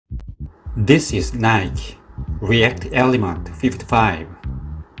This is Nike React Element 55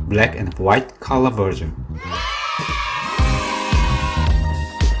 black and white color version.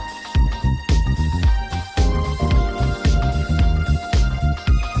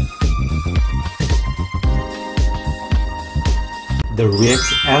 The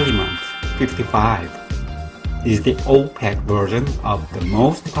React Element 55 is the opaque version of the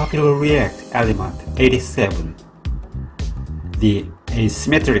most popular React Element 87. The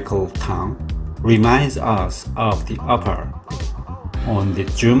asymmetrical tongue reminds us of the upper on the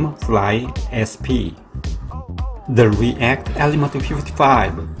Joom Fly SP. The React Element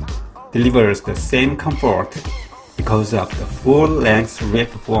 55 delivers the same comfort because of the full-length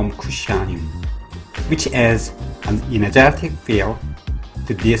React foam cushioning, which adds an energetic feel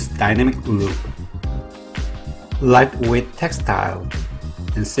to this dynamic look. Lightweight textile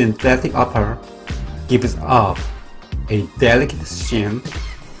and synthetic upper gives off a delicate sheen,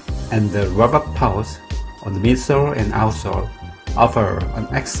 and the rubber paws on the midsole and outsole offer an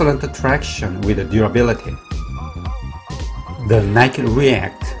excellent traction with durability. The Nike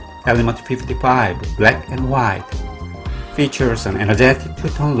React Element 55 black and white features an energetic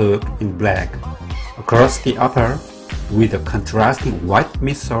two-tone look in black across the upper with a contrasting white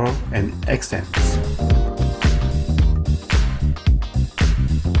midsole and accents.